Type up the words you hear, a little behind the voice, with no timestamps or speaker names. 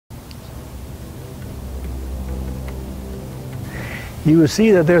you will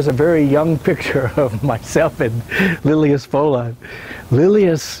see that there's a very young picture of myself and Lilias Folan.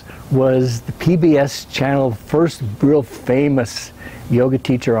 Lilias was the PBS channel first real famous yoga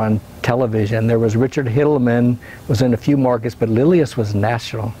teacher on television. There was Richard Hittleman, was in a few markets, but Lilias was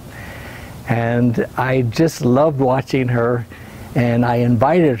national. And I just loved watching her, and I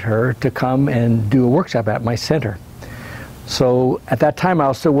invited her to come and do a workshop at my center. So at that time I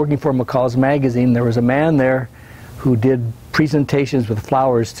was still working for McCall's Magazine. There was a man there who did presentations with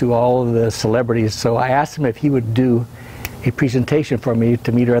flowers to all of the celebrities. So I asked him if he would do a presentation for me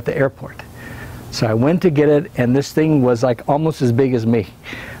to meet her at the airport. So I went to get it, and this thing was like almost as big as me.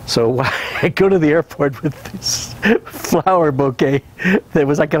 So I go to the airport with this flower bouquet that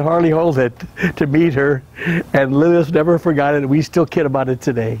was, I could hardly hold it, to meet her. And Lilias never forgot it. We still kid about it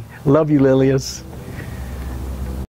today. Love you, Lilias.